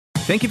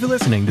Thank you for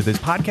listening to this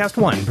Podcast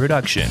One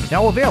production.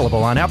 Now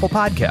available on Apple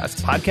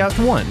Podcasts,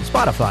 Podcast One,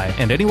 Spotify,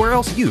 and anywhere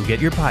else you get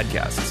your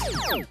podcasts.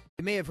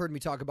 You may have heard me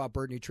talk about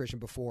Burt Nutrition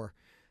before.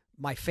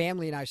 My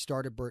family and I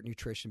started Burt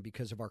Nutrition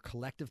because of our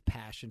collective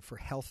passion for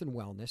health and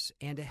wellness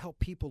and to help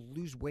people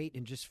lose weight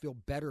and just feel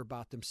better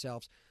about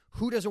themselves.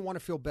 Who doesn't want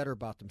to feel better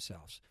about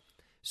themselves?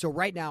 So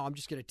right now, I'm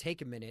just going to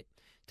take a minute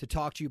to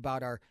talk to you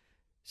about our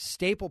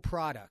staple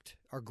product,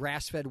 our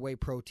grass-fed whey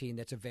protein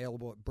that's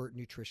available at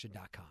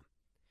BurtonNutrition.com.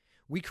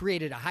 We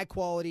created a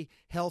high-quality,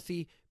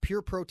 healthy,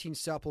 pure protein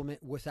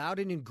supplement without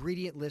an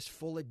ingredient list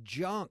full of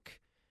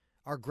junk.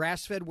 Our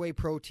grass-fed whey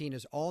protein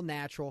is all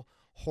natural,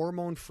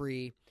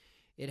 hormone-free.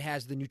 It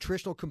has the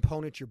nutritional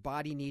components your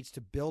body needs to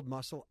build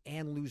muscle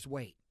and lose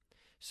weight.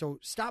 So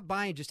stop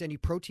buying just any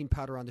protein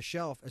powder on the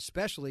shelf,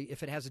 especially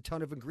if it has a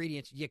ton of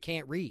ingredients you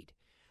can't read.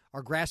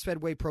 Our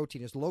grass-fed whey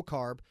protein is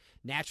low-carb,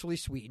 naturally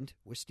sweetened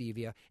with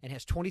stevia, and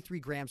has 23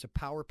 grams of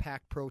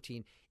power-packed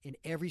protein in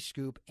every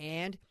scoop,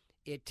 and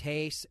it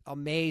tastes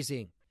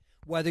amazing.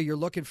 Whether you're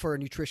looking for a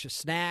nutritious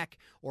snack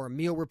or a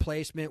meal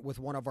replacement with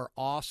one of our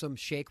awesome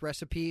shake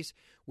recipes,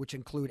 which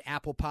include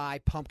apple pie,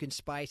 pumpkin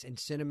spice, and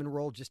cinnamon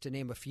roll, just to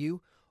name a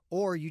few,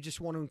 or you just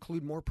want to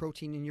include more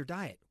protein in your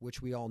diet,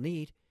 which we all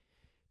need,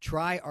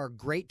 try our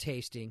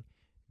great-tasting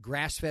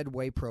grass-fed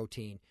whey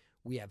protein.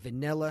 We have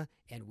vanilla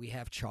and we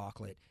have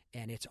chocolate,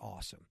 and it's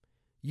awesome.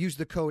 Use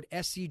the code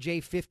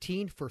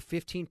SCJ15 for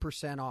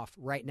 15% off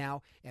right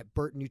now at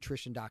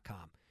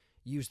BurtonNutrition.com.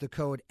 Use the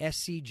code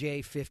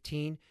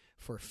SCJ15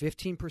 for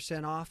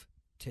 15% off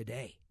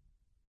today.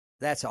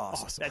 That's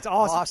awesome. That's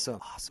awesome. Awesome.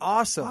 Awesome.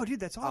 Awesome. Oh, dude,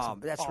 that's awesome.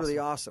 That's awesome. really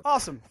awesome.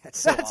 Awesome. That's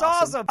so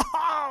awesome.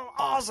 Oh,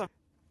 awesome.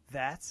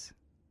 That's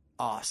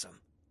awesome.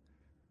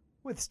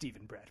 with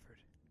Stephen Bradford.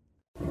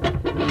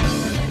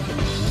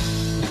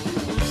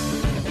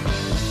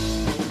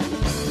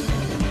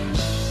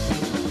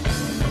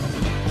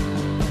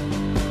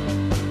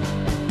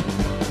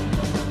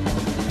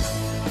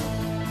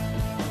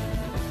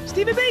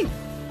 Stephen B.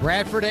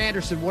 Bradford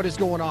Anderson, what is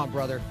going on,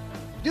 brother?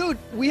 Dude,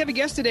 we have a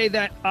guest today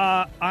that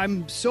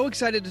I'm so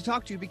excited to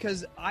talk to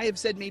because I have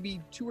said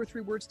maybe 2 or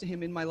 3 words to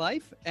him in my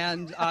life.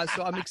 And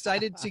so I'm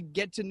excited to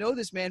get to know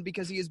this man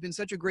because he has been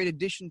such a great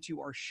addition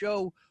to our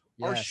show.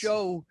 Yes. Our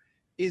show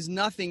is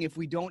nothing if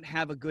we don't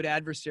have a good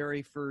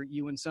adversary for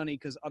you and Sonny,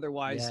 because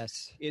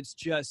otherwise it's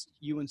just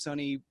you and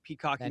Sonny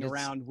peacocking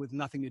around with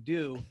nothing to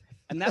do.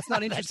 And that's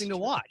not interesting to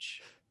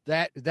watch.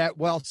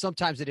 Well,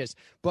 sometimes it is,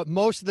 but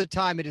most of the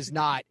time it is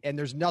not. And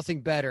there's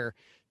nothing better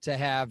to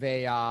have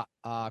a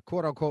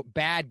quote unquote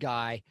bad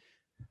guy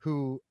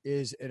who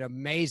is an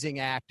amazing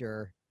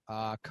actor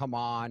come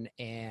on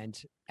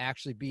and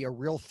actually be a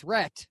real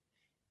threat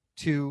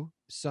to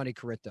Sonny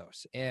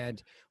Carritos.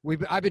 And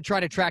I've been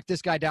trying to track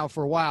this guy down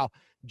for a while.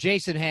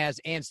 Jason has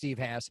and Steve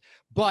has,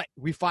 but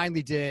we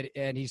finally did,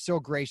 and he's so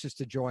gracious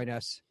to join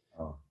us.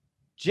 Oh.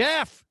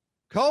 Jeff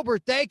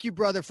Colbert, thank you,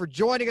 brother, for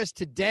joining us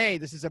today.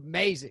 This is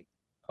amazing.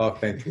 Oh,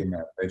 thank you,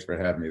 Matt. Thanks for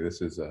having me.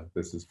 This is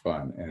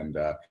fun, and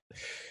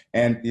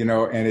you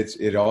know, and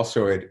it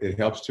also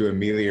helps to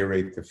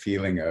ameliorate the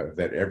feeling of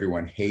that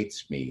everyone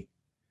hates me.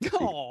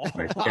 Oh.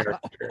 My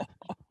character.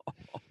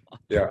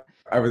 Yeah,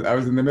 I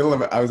was in the middle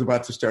of it. I was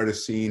about to start a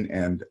scene,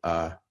 and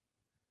I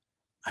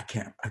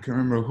can't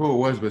remember who it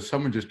was, but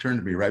someone just turned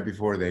to me right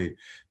before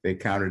they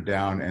counted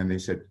down, and they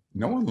said,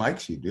 "No one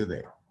likes you, do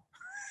they?"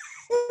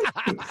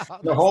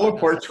 The whole of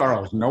Port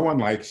Charles, no one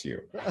likes you.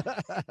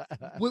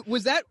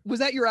 Was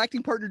that your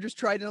acting partner just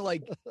trying to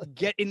like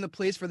get in the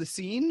place for the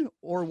scene,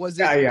 or was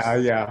it?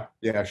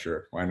 Yeah,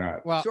 sure. Why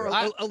not? Well, Sort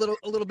of a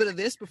little bit of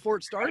this before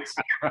it starts.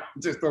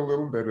 Just a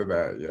little bit of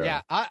that. Yeah.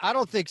 Yeah, I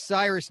don't think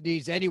Cyrus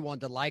needs anyone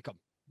to like him.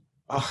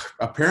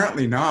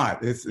 Apparently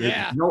not.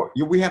 No,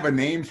 we have a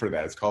name for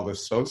that. It's called a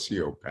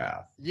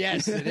sociopath.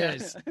 Yes, it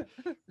is.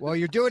 Well,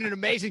 you're doing an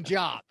amazing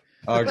job.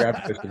 Oh,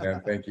 God bless you, man.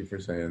 Thank you for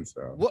saying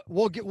so.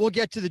 We'll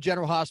get to the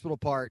General Hospital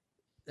part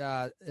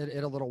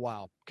in a little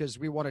while, because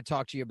we want to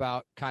talk to you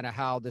about kind of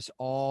how this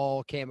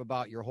all came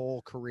about, your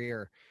whole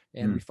career.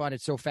 And we find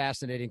it so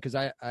fascinating because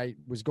I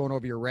was going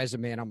over your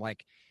resume and I'm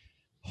like,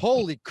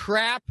 holy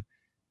crap,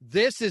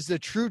 this is the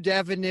true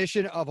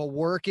definition of a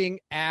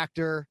working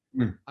actor.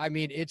 I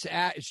mean, it's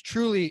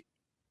truly,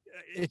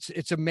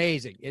 it's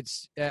amazing.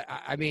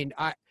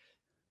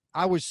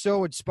 I was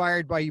so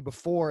inspired by you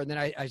before, and then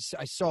I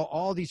saw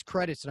all these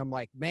credits, and I'm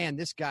like, man,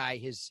 this guy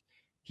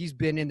he's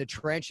been in the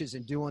trenches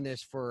and doing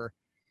this for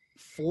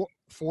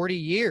 40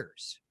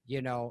 years,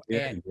 you know.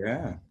 Yeah.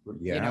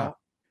 You know,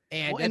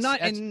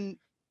 and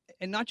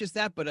not just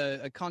that, but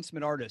a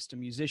consummate artist, a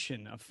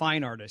musician, a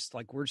fine artist.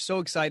 Like, we're so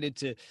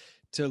excited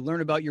to learn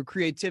about your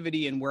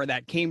creativity and where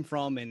that came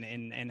from,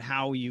 and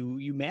how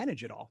you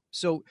manage it all.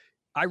 So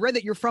I read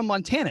that you're from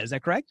Montana. Is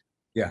that correct?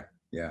 Yeah.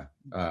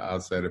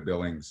 Outside of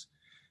Billings.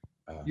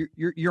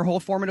 Your whole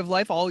formative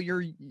life, all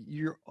your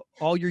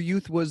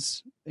youth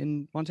was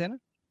in Montana?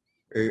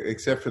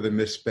 Except for the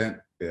misspent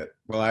bit.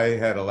 Well, I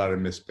had a lot of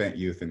misspent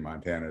youth in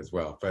Montana as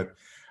well. But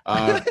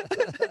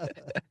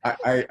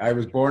I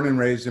was born and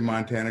raised in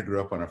Montana,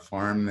 grew up on a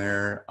farm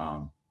there.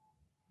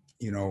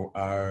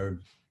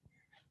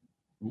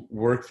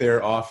 worked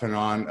there off and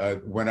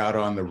on, went out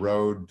on the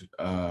road.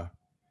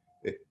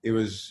 It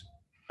was,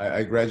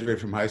 I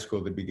graduated from high school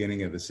at the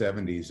beginning of the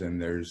 70s,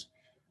 and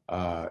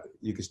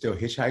you could still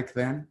hitchhike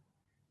then.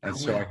 And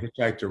so I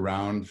hitchhiked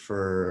around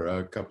for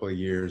a couple of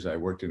years. I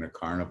worked in a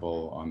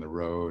carnival on the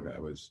road. I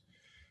was,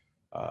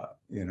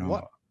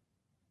 What?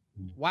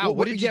 Wow,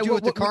 what did you do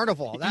at the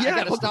carnival? I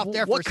got to stop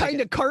there for a second. What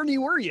kind of carny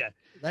were you?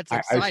 That's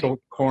exciting. I sold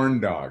corn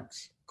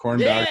dogs.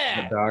 Dogs,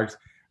 hot dogs.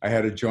 I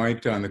had a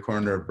joint on the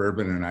corner of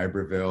Bourbon and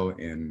Iberville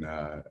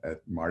at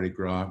Mardi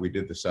Gras. We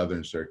did the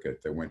Southern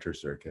Circuit, the winter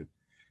circuit.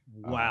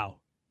 Wow.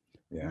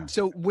 Yeah.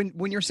 So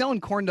when you're selling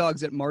corn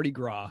dogs at Mardi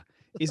Gras,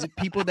 is it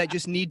people that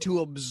just need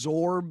to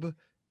absorb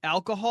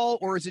alcohol,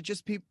 or is it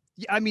just people?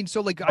 I mean,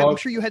 so like, I'm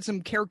sure you had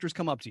some characters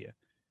come up to you.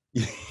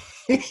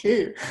 I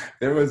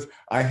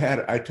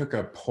took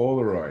a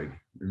Polaroid.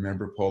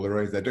 Remember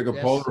Polaroids? I took a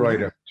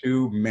Polaroid of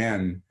two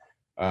men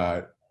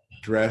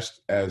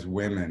dressed as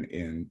women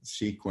in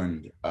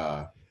sequined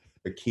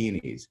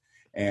bikinis,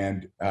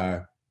 and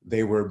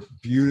they were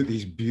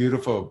these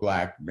beautiful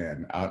black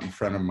men out in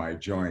front of my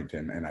joint,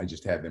 and I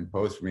just had them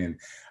pose for me. And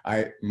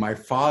my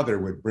father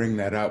would bring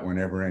that up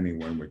whenever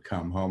anyone would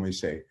come home. He'd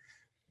say,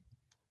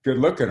 "Good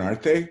looking,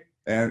 aren't they?"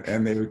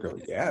 And they would go,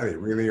 "Yeah, they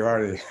really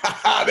are.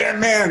 They're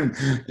men."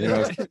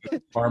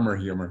 Farmer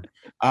humor.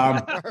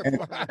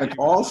 And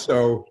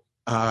also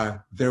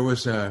there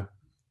was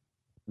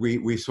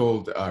we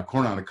sold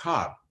corn on the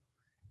cob,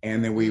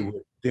 and then we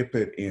would dip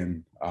it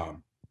in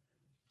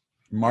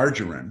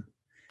margarine.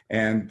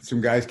 And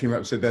some guys came up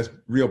and said, "That's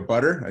real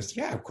butter?" I said,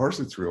 "Yeah, of course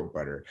it's real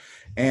butter."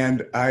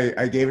 And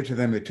I gave it to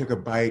them. They took a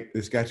bite.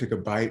 This guy took a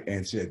bite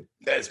and said,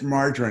 "That's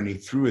margarine." He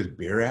threw his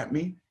beer at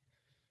me.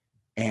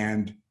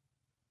 And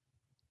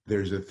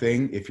there's a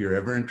thing, if you're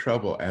ever in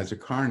trouble as a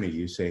carny,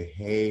 you say,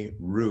 "Hey,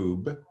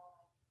 Rube,"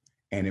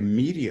 and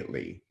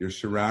immediately you're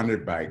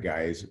surrounded by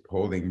guys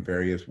holding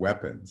various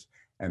weapons,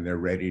 and they're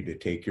ready to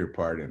take your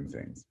part in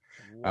things.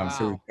 Wow.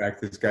 So we tracked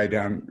this guy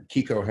down.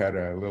 Kiko had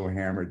a little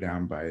hammer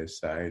down by his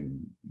side,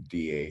 and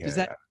DA Does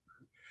had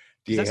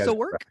that still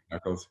work?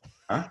 Knuckles.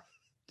 Huh?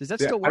 Does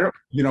that still work?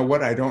 You know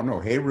what? I don't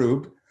know. Hey,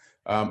 Rube.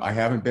 I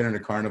haven't been in a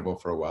carnival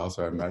for a while,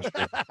 so I'm not sure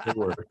if it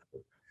still works.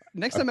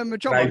 Next time I'm in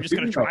trouble, I'm just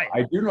going to try it.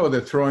 I do know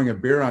that throwing a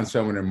beer on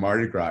someone in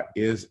Mardi Gras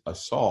is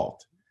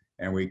assault.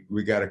 And we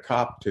got the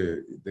cop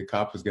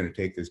was going to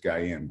take this guy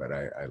in, but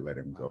I let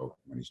him go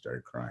when he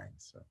started crying.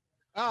 So.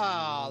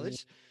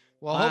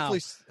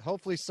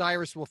 Hopefully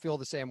Cyrus will feel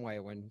the same way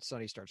when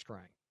Sonny starts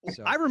crying.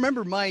 So. I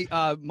remember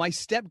my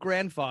step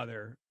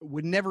grandfather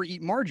would never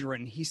eat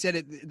margarine. He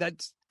said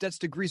that's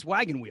to grease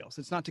wagon wheels.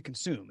 It's not to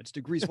consume. It's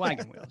to grease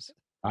wagon wheels.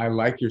 I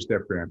like your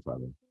step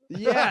grandfather.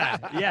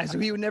 Yeah. So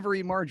he would never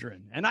eat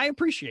margarine, and I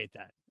appreciate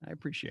that.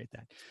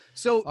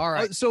 So, all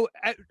right.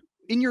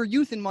 In your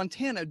youth in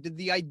Montana, did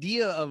the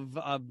idea of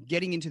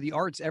getting into the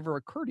arts ever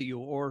occur to you,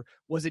 or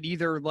was it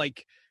either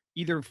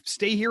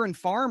stay here and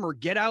farm or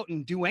get out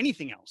and do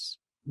anything else?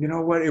 You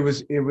know what? It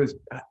was.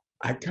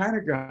 I kind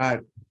of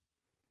got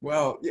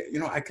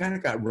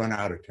run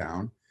out of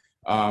town.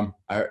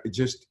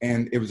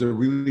 And it was a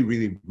really,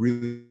 really,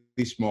 really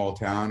small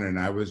town, and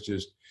I was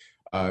just.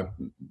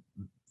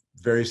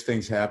 Various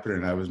things happened,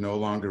 and I was no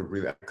longer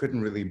I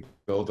couldn't really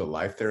build a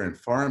life there. And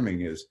farming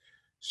is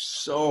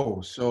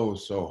so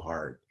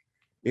hard.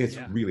 It's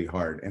really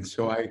hard. And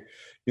so it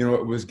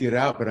was get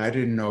out, but I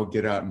didn't know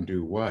get out and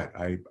do what.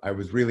 I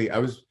was really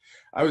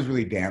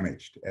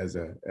damaged as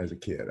a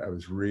kid. I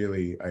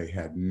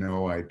had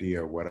no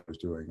idea what I was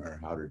doing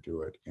or how to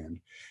do it. And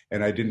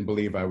I didn't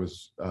believe I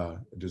was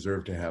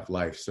deserved to have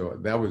life. So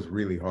that was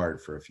really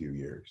hard for a few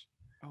years.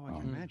 Oh, I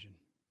can imagine.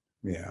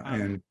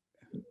 Yeah.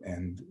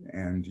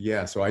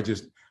 So I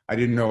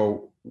didn't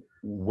know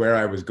where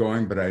I was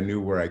going, but I knew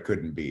where I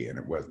couldn't be, and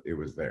it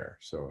was there.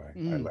 So I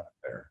left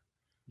there.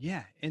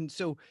 Yeah. And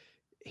so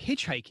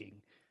hitchhiking,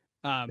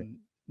 now,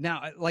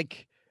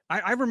 like,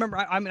 I remember,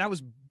 I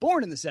was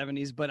born in the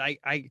 70s, but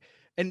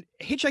and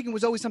hitchhiking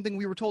was always something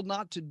we were told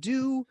not to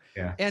do.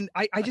 Yeah. And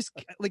I just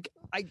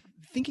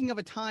thinking of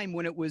a time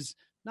when it was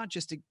not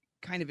just a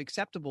kind of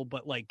acceptable,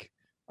 but like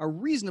a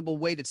reasonable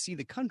way to see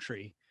the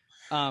country.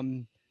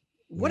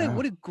 What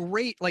a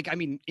great,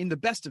 in the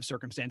best of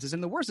circumstances. In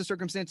the worst of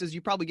circumstances,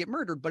 you probably get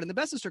murdered. But in the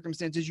best of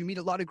circumstances, you meet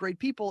a lot of great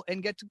people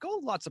and get to go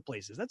lots of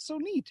places. That's so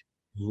neat.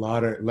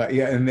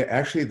 And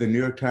actually, the New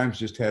York Times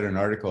just had an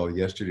article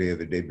yesterday or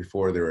the day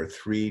before. There are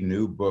 3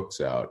 new books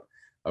out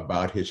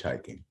about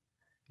hitchhiking.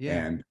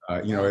 Yeah. And,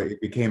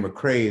 it became a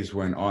craze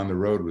when On the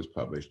Road was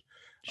published.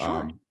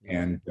 Sure.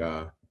 And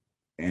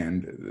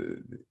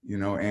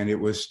it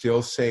was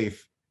still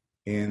safe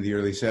in the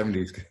early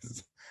 70s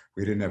because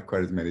we didn't have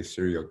quite as many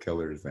serial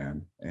killers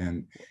then,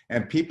 and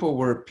people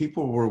were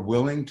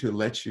willing to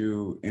let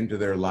you into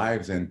their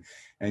lives, and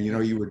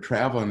you would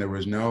travel, and there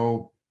was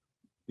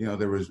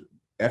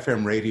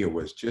FM radio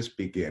was just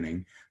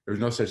beginning. There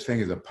was no such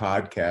thing as a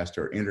podcast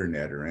or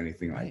internet or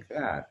anything like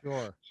that.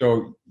 Sure.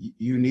 So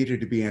you needed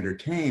to be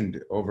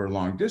entertained over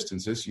long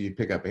distances. So you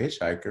pick up a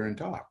hitchhiker and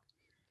talk.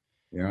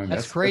 You know, and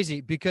That's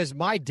crazy because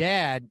my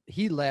dad,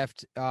 he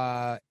left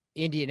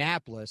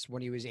Indianapolis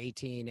when he was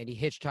 18 and he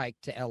hitchhiked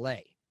to LA.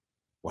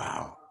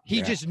 Wow.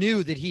 He just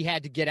knew that he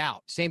had to get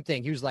out. Same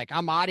thing. He was like,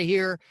 I'm out of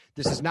here.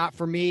 This is not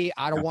for me.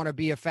 I don't want to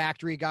be a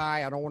factory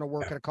guy. I don't want to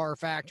work at a car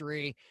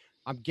factory.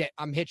 I'm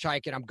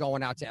hitchhiking. I'm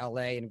going out to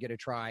LA and going to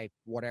try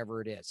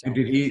whatever it is. And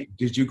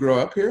did you grow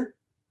up here?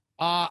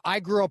 I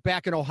grew up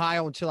back in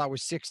Ohio until I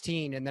was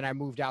 16, and then I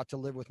moved out to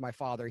live with my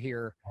father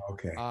here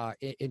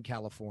in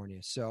California.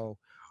 So,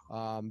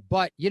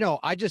 but, you know,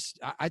 I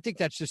think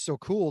that's just so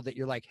cool that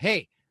you're like,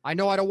 hey, I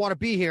know I don't want to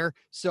be here,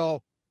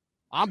 so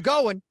I'm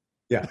going.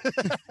 Yeah.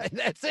 And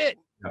that's it,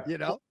 you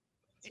know?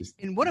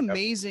 And what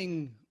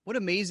amazing,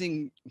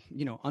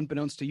 you know,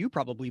 unbeknownst to you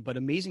probably, but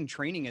amazing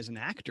training as an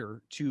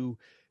actor to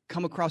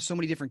come across so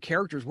many different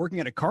characters working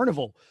at a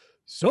carnival.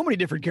 So many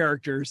different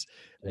characters.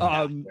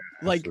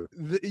 Like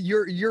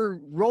your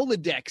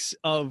Rolodex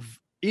of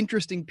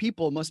interesting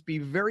people must be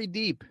very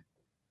deep.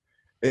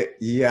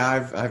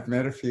 I've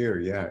met a few.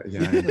 Yeah.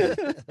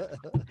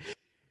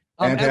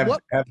 And have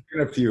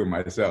been a few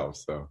myself.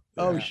 So.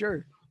 Yeah. Oh,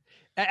 sure.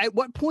 At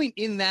what point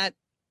in that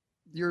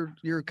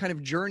your kind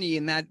of journey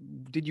in that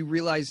did you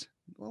realize,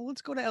 well,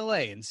 let's go to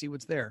LA and see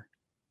what's there?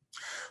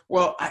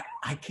 Well,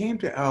 I came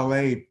to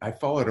LA. I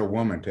followed a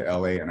woman to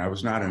LA, and I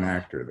was not an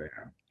actor then.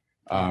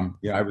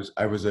 I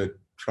was a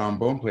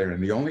trombone player,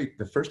 and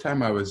the first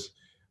time I was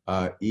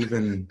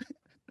even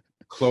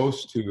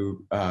close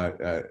to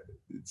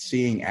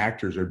seeing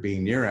actors or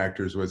being near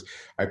actors was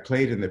I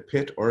played in the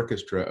pit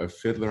orchestra of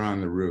Fiddler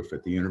on the Roof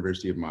at the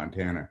University of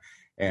Montana,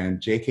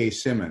 and J.K.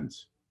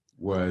 Simmons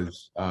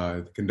was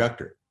the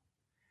conductor.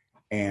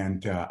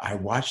 And I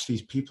watched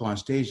these people on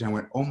stage, and I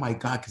went, "Oh my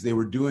God!" Because they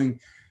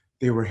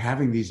were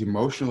having these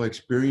emotional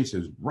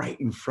experiences right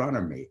in front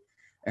of me,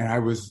 and I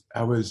was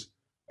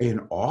in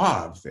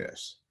awe of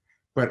this.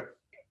 But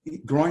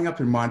growing up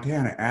in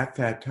Montana at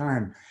that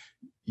time,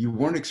 you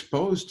weren't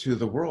exposed to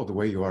the world the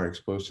way you are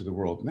exposed to the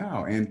world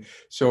now. And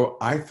so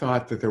I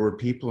thought that there were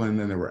people and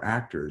then there were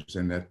actors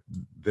and that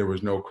there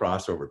was no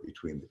crossover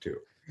between the two.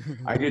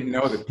 I didn't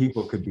know that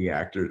people could be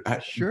actors.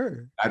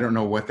 Sure. I don't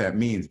know what that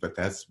means, but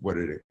that's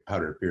how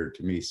it appeared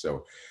to me.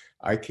 So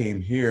I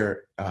came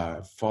here,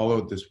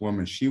 followed this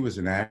woman. She was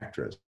an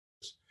actress,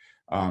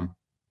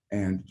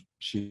 and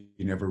she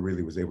never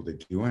really was able to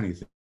do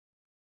anything.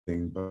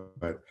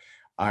 But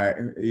I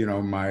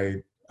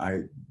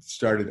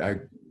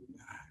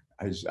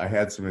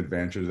had some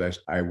adventures.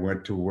 I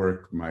went to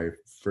work my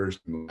first,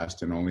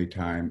 last, and only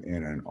time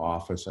in an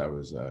office. I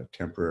was a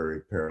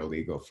temporary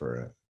paralegal for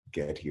a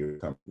Get Here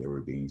company. They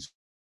were being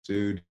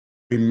sued.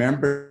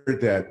 Remember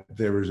that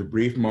there was a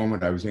brief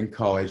moment I was in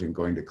college and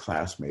going to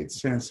class made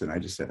sense, and I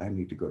just said I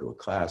need to go to a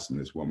class, and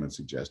this woman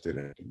suggested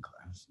an acting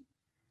class.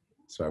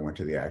 So I went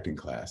to the acting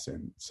class,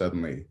 and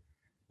suddenly,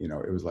 you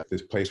know, it was like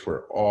this place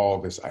where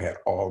I had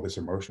all this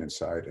emotion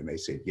inside, and they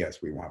said,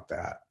 yes, we want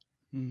that.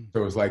 So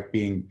it was like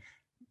being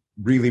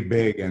really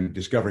big and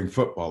discovering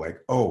football, like,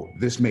 oh,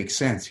 this makes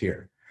sense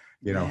here.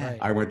 You know, Right.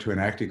 I went to an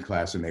acting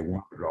class and they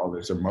wanted all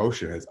this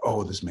emotion as,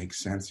 oh, this makes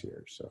sense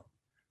here. So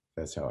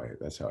that's how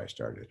I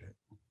started it.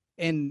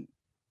 And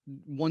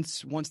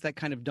once that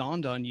kind of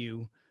dawned on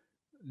you,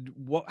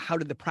 how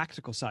did the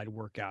practical side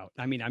work out?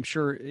 I mean, I'm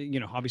sure, you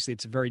know, obviously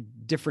it's a very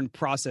different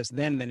process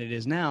then than it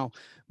is now,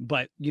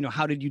 but, you know,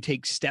 how did you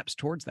take steps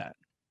towards that?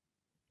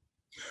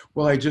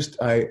 Well, I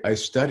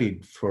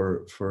studied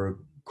for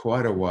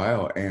quite a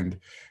while, and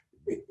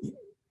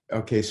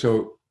okay,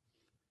 so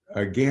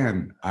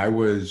again, I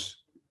was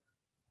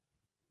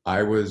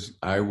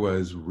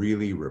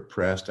really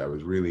repressed. I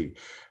was really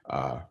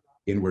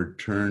inward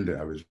turned.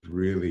 I was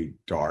really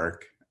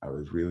dark. I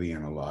was really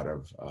in a lot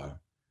of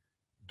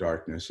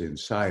darkness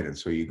inside. And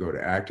so you go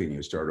to acting,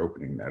 you start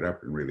opening that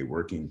up and really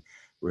working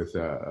with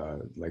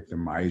like the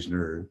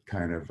Meisner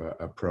kind of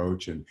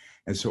approach. And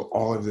so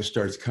all of this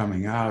starts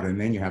coming out, and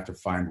then you have to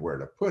find where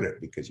to put it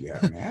because you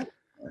haven't had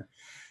it.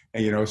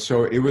 And, you know,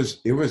 so it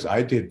was,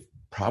 I did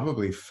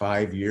probably 4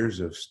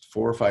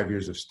 or 5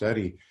 years of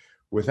study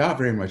without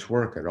very much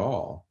work at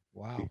all.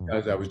 Wow.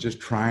 Because I was just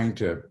trying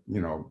to,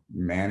 you know,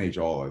 manage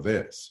all of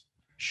this.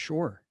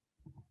 Sure.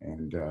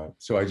 And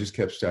so I just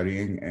kept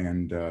studying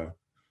and,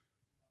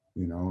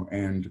 you know,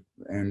 and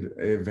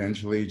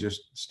eventually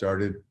just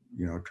started,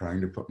 you know,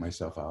 trying to put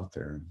myself out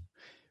there.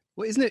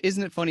 Well,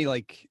 isn't it funny,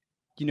 like,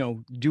 you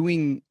know,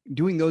 doing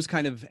those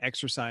kind of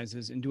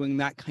exercises and doing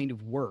that kind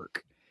of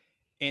work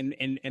and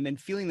then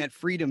feeling that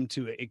freedom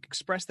to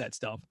express that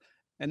stuff.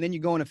 And then you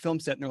go on a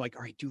film set and they're like,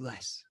 all right, do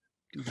less,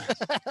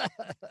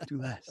 do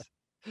less.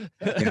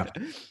 Yeah.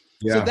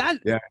 So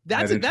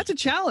that's a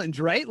challenge,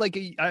 right? Like,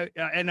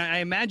 I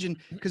imagine,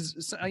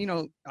 because, you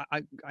know,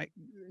 I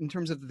in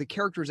terms of the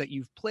characters that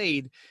you've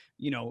played,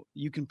 you know,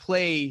 you can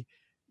play,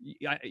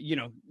 you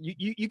know,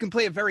 you can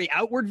play a very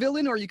outward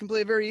villain or you can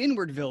play a very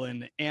inward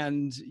villain,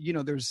 and, you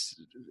know, there's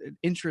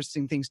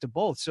interesting things to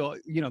both. So,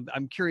 you know,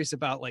 I'm curious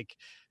about, like,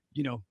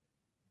 you know,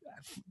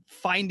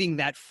 finding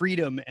that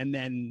freedom and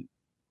then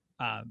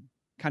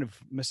kind of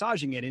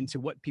massaging it into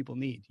what people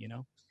need, you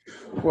know?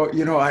 Well,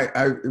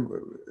 I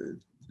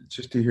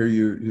just to hear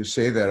you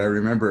say that, I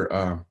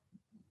remember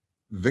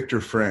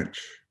Victor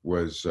French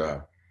was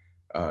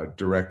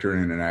director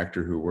and an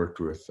actor who worked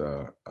with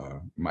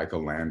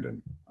Michael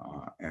Landon,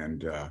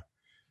 and the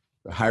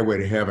Highway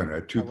to Heaven,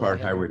 a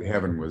two-part Highway to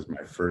Heaven, was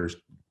my first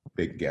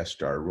big guest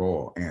star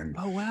role. And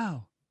oh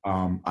wow,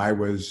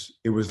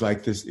 it was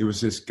like this. It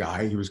was this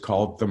guy. He was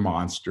called the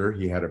Monster.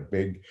 He had a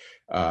big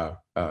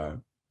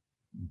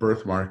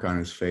birthmark on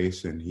his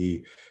face, and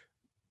he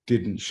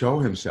didn't show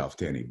himself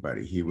to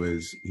anybody. He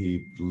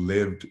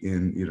lived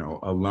in,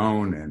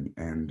 alone,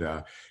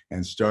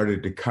 and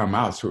started to come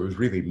out. So it was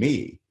really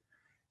me.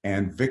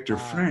 And Victor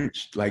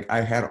French, like,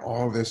 I had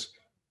all this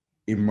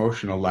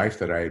emotional life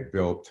that I had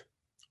built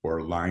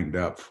or lined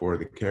up for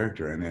the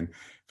character. And then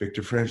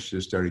Victor French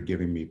just started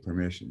giving me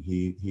permission.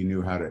 He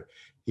knew how to,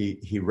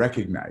 he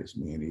recognized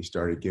me, and he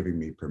started giving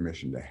me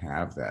permission to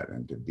have that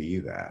and to be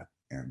that.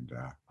 And,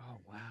 oh,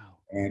 wow.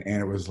 And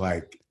it was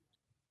like,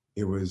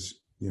 it was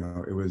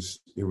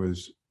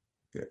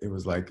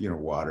like,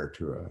 water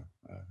to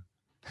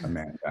a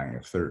man dying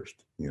of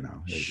thirst,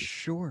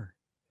 Sure.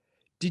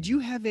 Did you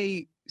have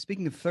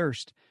speaking of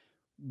thirst,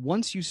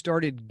 once you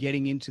started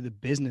getting into the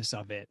business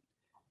of it,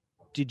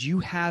 did you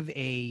have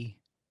a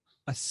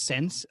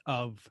sense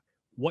of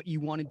what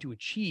you wanted to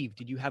achieve?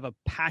 Did you have a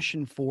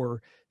passion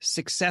for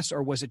success,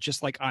 or was it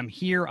just like, I'm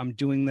here, I'm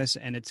doing this,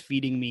 and it's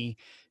feeding me?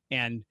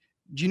 And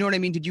do you know what I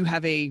mean? Did you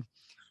have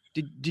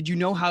did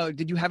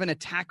you have an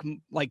attack?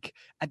 Like,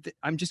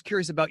 I'm just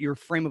curious about your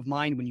frame of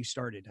mind when you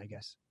started, I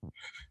guess.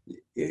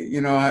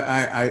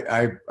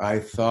 I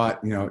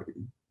thought,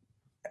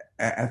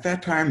 at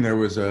that time there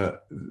was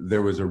a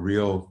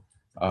real,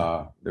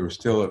 there was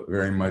still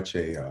very much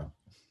a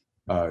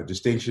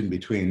distinction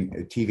between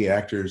TV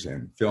actors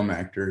and film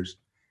actors.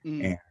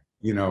 And,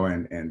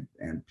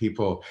 and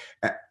people,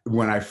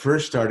 when I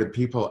first started,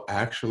 people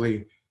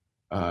actually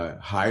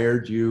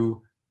hired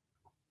you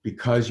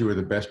because you were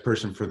the best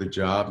person for the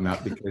job,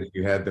 not because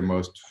you had the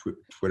most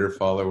Twitter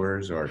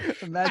followers or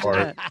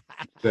Imagine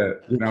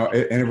that.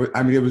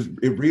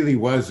 It really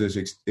was this.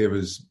 It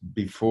was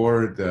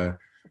before the,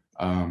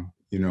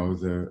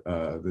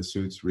 the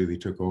suits really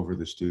took over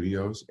the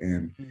studios,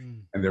 and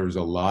there was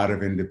a lot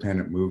of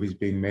independent movies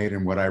being made.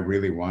 And what I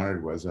really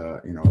wanted was a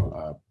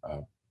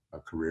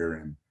career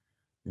in,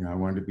 I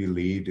wanted to be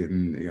lead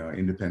in,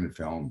 independent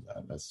film.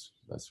 That's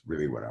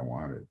really what I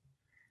wanted.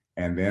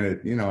 And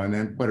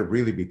then what it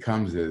really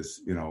becomes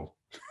is,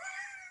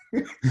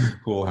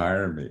 who'll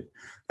hire me?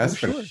 That's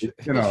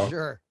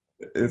Sure.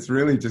 It's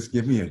really just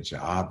give me a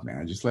job,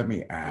 man. Just let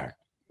me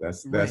act.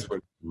 That's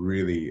what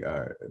really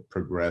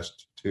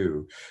progressed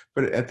to.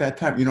 But at that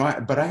time,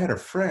 I had a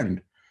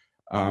friend,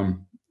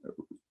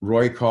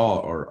 Roy Call,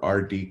 or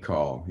RD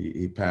Call.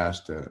 He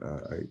passed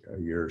a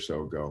year or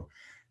so ago,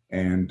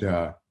 and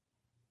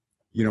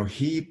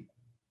he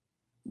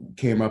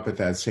came up at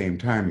that same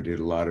time. He did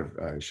a lot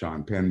of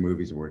Sean Penn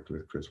movies and worked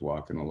with Chris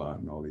Walken a lot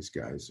and all these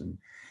guys.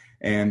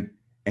 And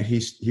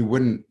he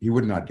wouldn't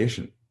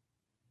audition,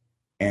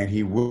 and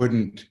he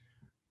wouldn't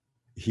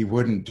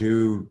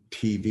do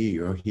TV,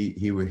 or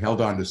he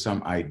held on to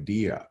some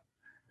idea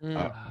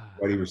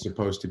what he was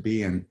supposed to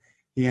be. And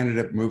he ended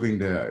up moving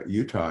to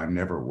Utah and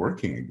never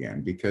working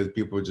again, because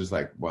people were just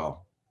like,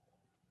 well,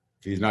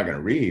 if he's not going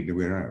to read,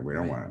 we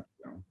don't want to.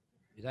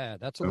 Yeah,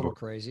 that's a little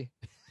crazy.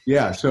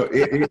 Yeah, so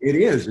it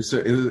is. It's a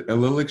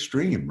little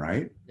extreme,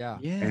 right? Yeah.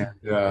 And,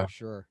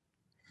 sure.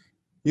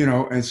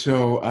 And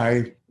so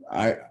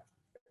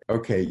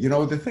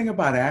the thing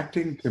about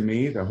acting, to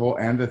me,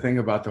 the thing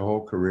about the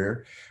whole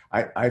career,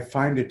 I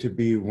find it to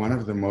be one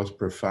of the most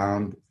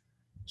profound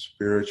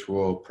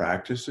spiritual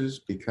practices,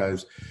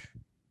 because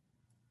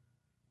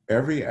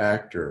every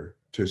actor,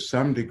 to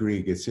some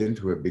degree, gets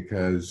into it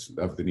because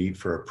of the need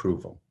for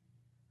approval.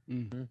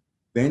 Mm-hmm.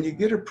 Then you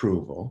get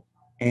approval,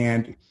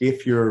 and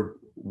if you're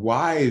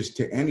wise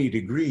to any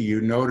degree, you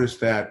notice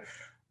that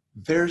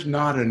there's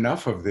not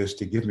enough of this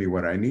to give me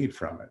what I need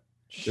from it.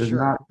 There's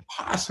not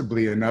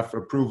possibly enough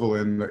approval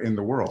in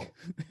the world.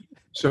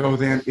 So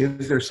then,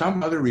 is there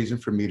some other reason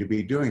for me to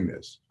be doing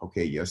this?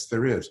 Okay, yes,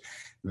 there is.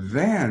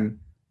 Then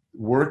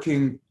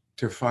working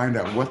to find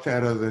out what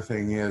that other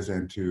thing is,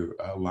 and to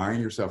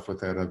align yourself with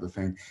that other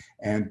thing,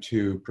 and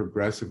to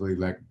progressively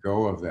let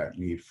go of that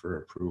need for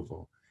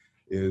approval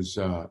is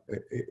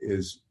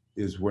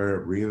where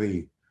it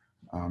really,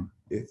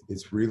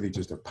 it's really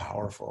just a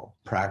powerful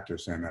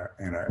practice and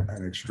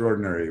an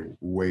extraordinary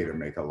way to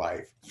make a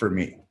life for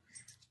me.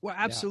 Well,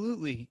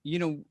 absolutely.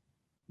 Yeah.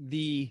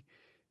 The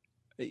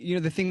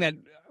thing that,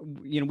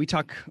 we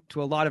talk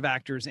to a lot of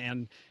actors,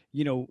 and,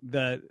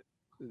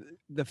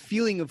 the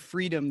feeling of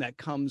freedom that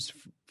comes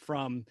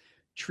from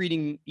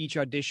treating each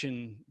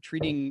audition,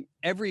 treating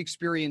every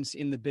experience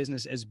in the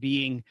business as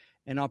being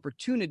an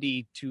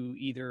opportunity to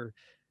either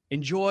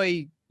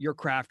enjoy your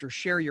craft or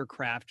share your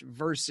craft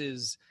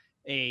versus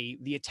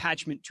the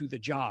attachment to the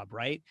job,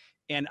 right?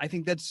 And I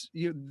think that's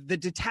the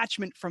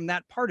detachment from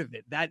that part of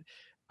it, that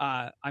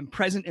I'm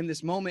present in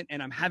this moment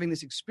and I'm having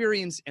this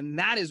experience, and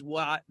that's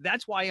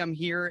why I'm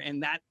here,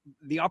 and that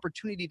the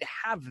opportunity to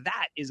have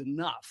that is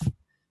enough.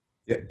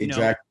 Yeah,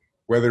 exactly.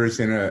 Whether it's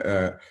in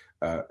a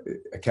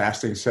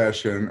casting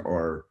session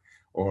or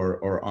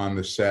on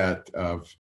the set of